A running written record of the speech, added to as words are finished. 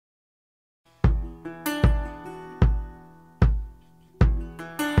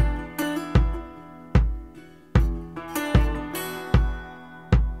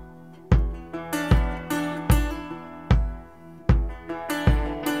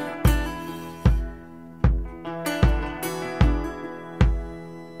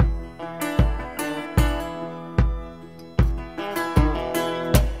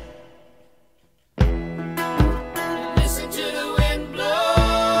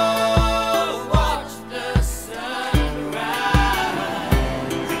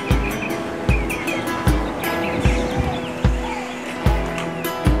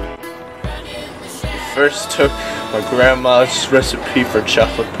first took my grandma's recipe for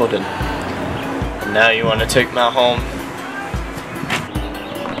chocolate pudding. And now you want to take my home?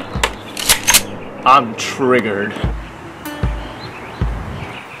 I'm triggered.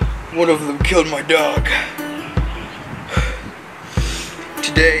 One of them killed my dog.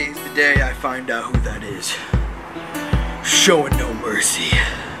 Today is the day I find out who that is. Showing no mercy.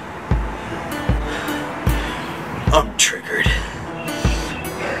 I'm triggered.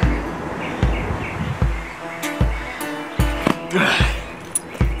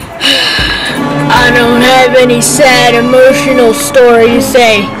 I don't have any sad emotional story to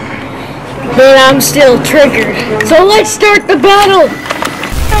say, but I'm still triggered. So let's start the battle!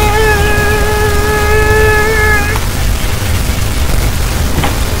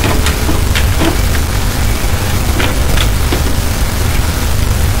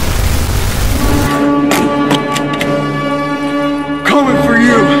 Coming for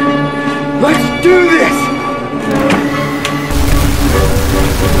you! Let's do this!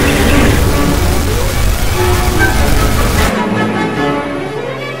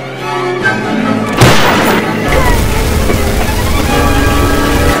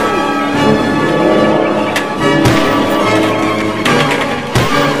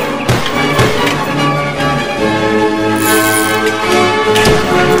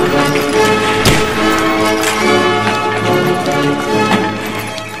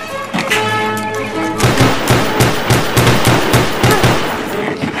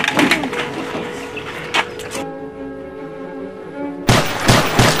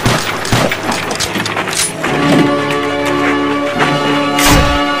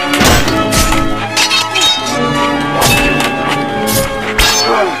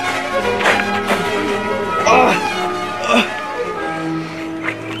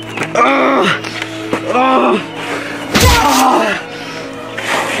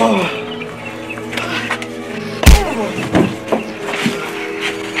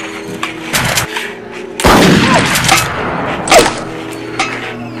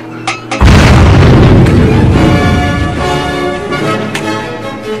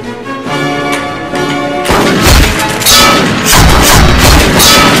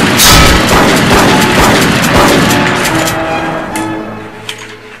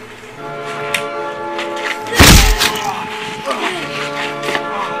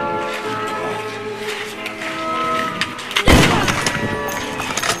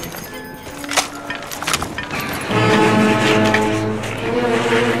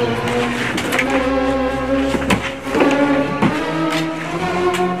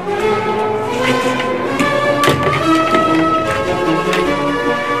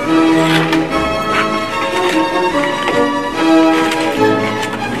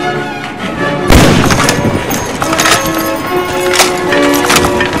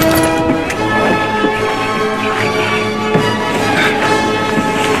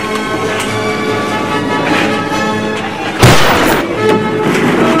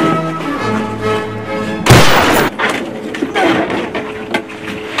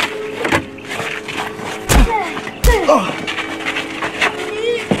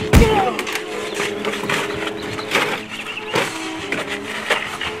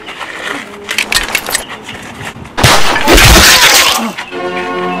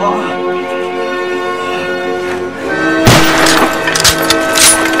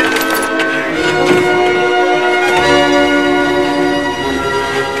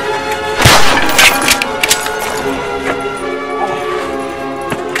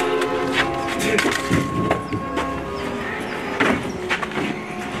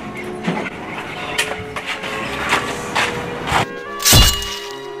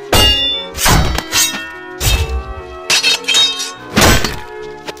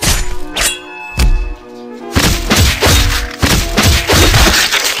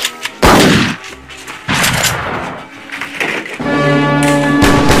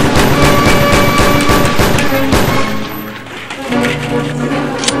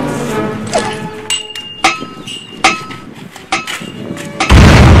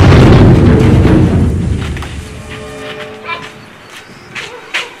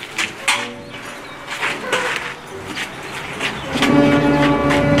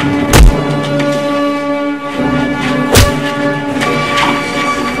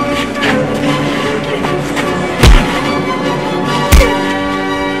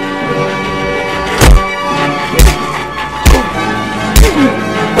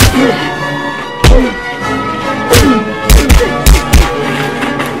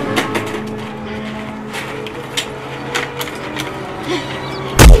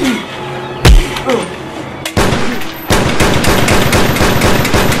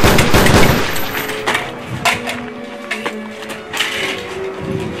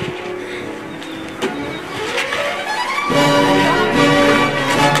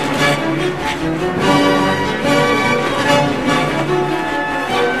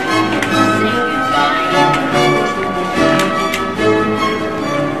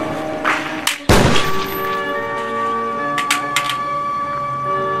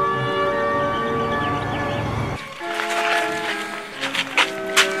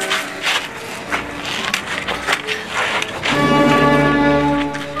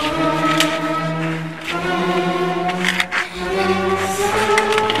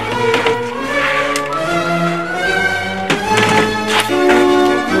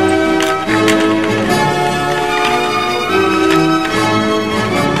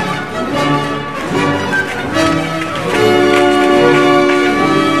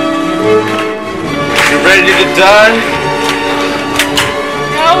 Ready to die?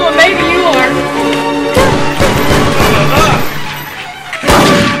 No, well, maybe you are.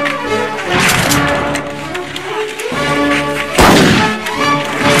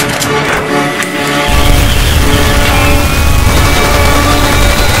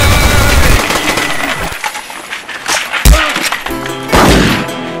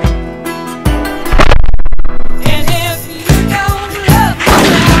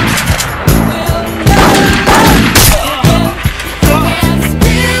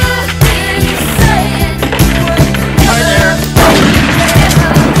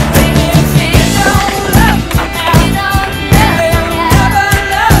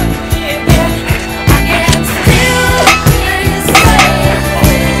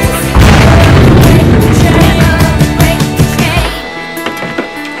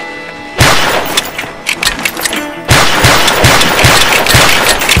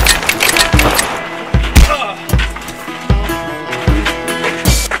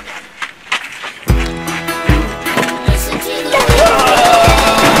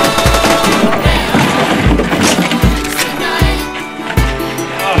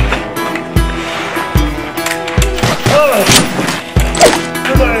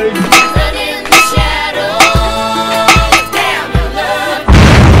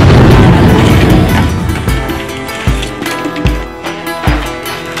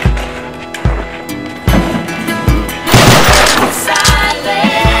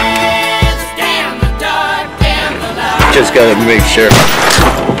 Just gotta make sure.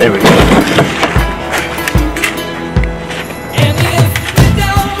 There we go.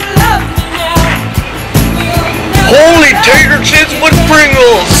 Holy tater chips with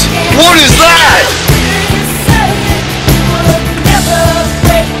Pringles! What is that?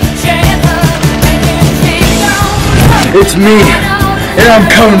 It's me, and I'm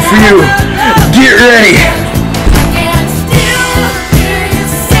coming for you. Get ready.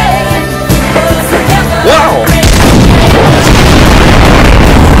 Wow!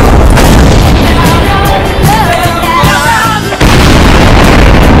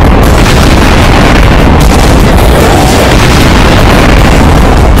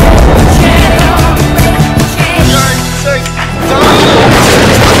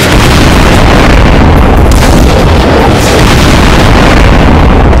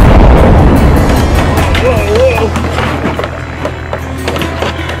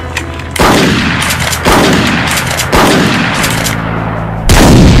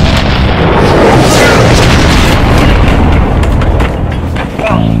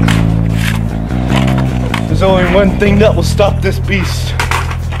 There's only one thing that will stop this beast.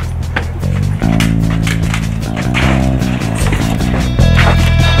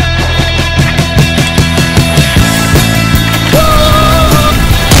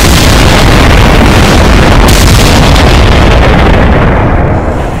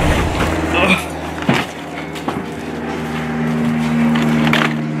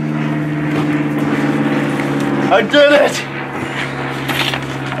 I did it!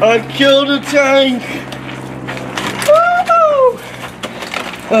 I killed a tank!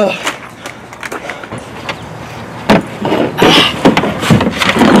 Woo!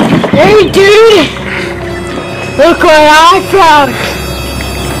 Hey, dude! Look what I found!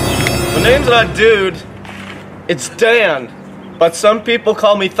 My name's not Dude, it's Dan. But some people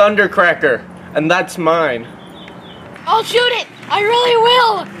call me Thundercracker, and that's mine. I'll shoot it! I really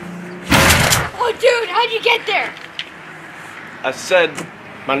will! Oh, dude, how'd you get there? I said,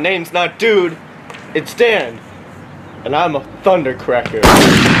 my name's not Dude, it's Dan. And I'm a Thundercracker.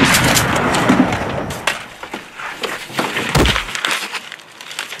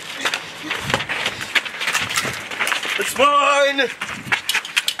 It's mine!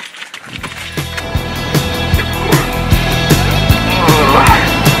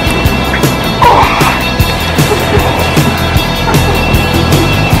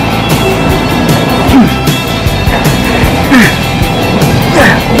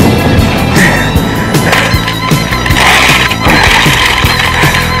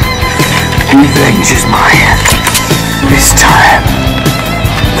 revenge is mine. It's time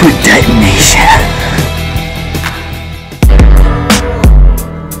for detonation.